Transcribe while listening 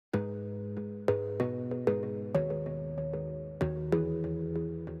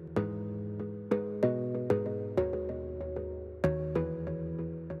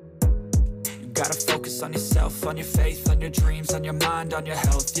focus on yourself, on your faith, on your dreams, on your mind, on your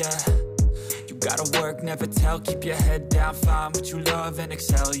health, yeah. You gotta work, never tell, keep your head down, find what you love and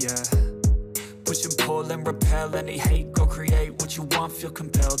excel, yeah. Push and pull and repel any hate, go create what you want, feel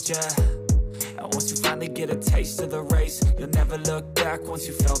compelled, yeah. And once you finally get a taste of the race, you'll never look back once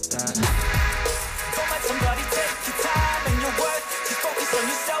you felt that. Don't let somebody take your time and your worth, just focus on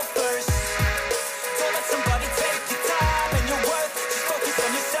yourself first. Don't let somebody take your time and your worth, just focus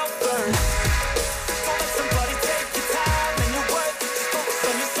on yourself first. Don't let somebody take your time and your worth, just focus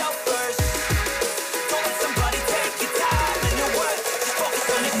on yourself first. Don't let somebody take your time and your worth, just focus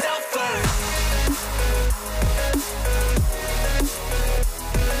on yourself first.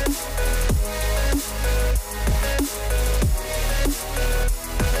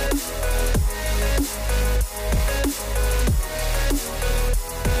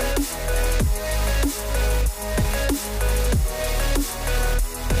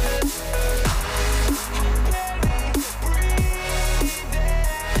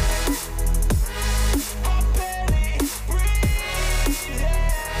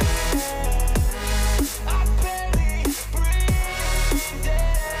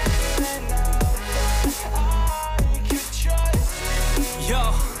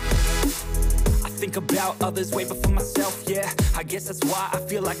 About others way before myself, yeah. I guess that's why I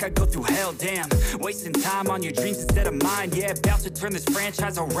feel like I go through hell, damn. Wasting time on your dreams instead of mine, yeah. About to turn this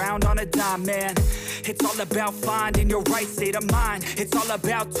franchise around on a dime, man. It's all about finding your right state of mind. It's all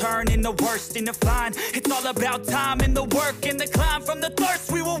about turning the worst into fine. It's all about time and the work and the climb. From the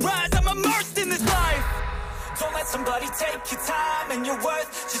thirst we will rise, I'm immersed in this life. Don't let somebody take your time and your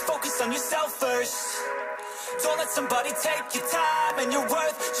worth, just focus on yourself first. Don't let somebody take your time and your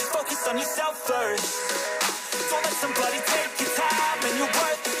worth, just focus on yourself first. Don't let somebody take your time and your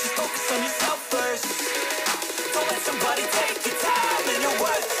worth, just focus on yourself first. Don't let somebody take your time and your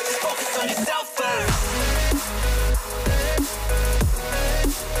worth, just focus on yourself first.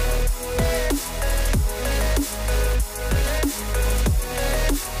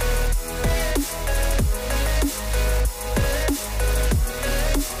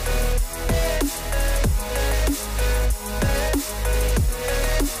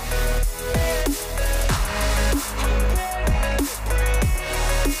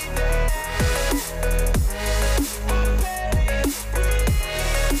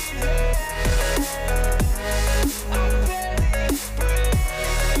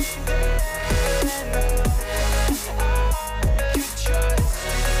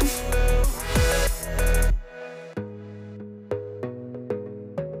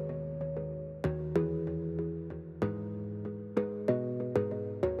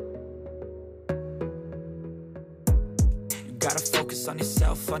 Gotta focus on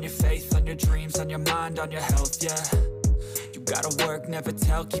yourself, on your faith, on your dreams, on your mind, on your health, yeah. You gotta work, never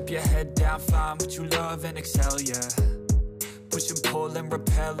tell, keep your head down, find what you love and excel, yeah. Push and pull and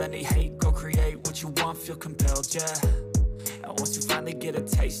repel any hate, go create what you want, feel compelled, yeah. And once you finally get a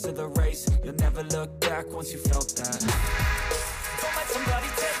taste of the race, you'll never look back once you felt that. Don't let somebody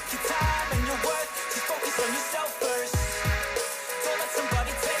take your time and your worth, just focus on yourself first. Don't let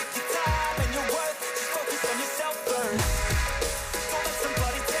somebody take your time and your worth, just focus on yourself first. Don't let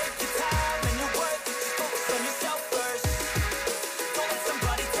somebody take your time and your worth, just focus on yourself first. Don't let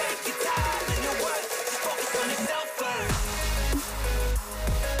somebody take your time and your worth, just focus on yourself first.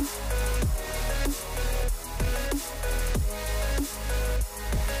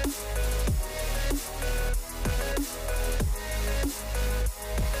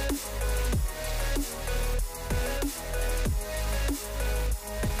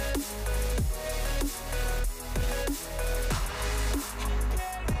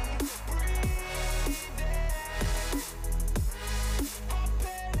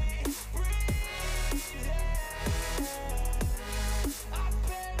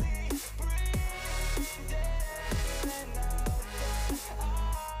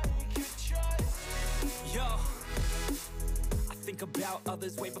 About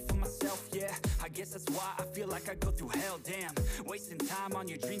others way before myself, yeah. I guess that's why I feel like I go through hell, damn. Wasting time on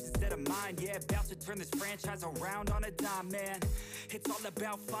your dreams instead of mine, yeah. About to turn this franchise around on a dime, man. It's all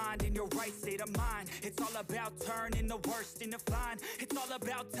about finding your right state of mind. It's all about turning the worst into fine. It's all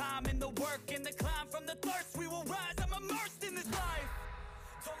about time and the work and the climb. From the thirst we will rise, I'm immersed in this life.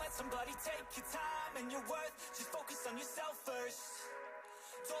 Don't let somebody take your time and your worth, just focus on yourself first.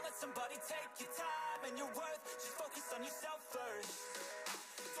 Don't let somebody take your time and your worth, just focus on yourself first.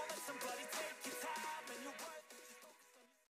 Don't let somebody take your time.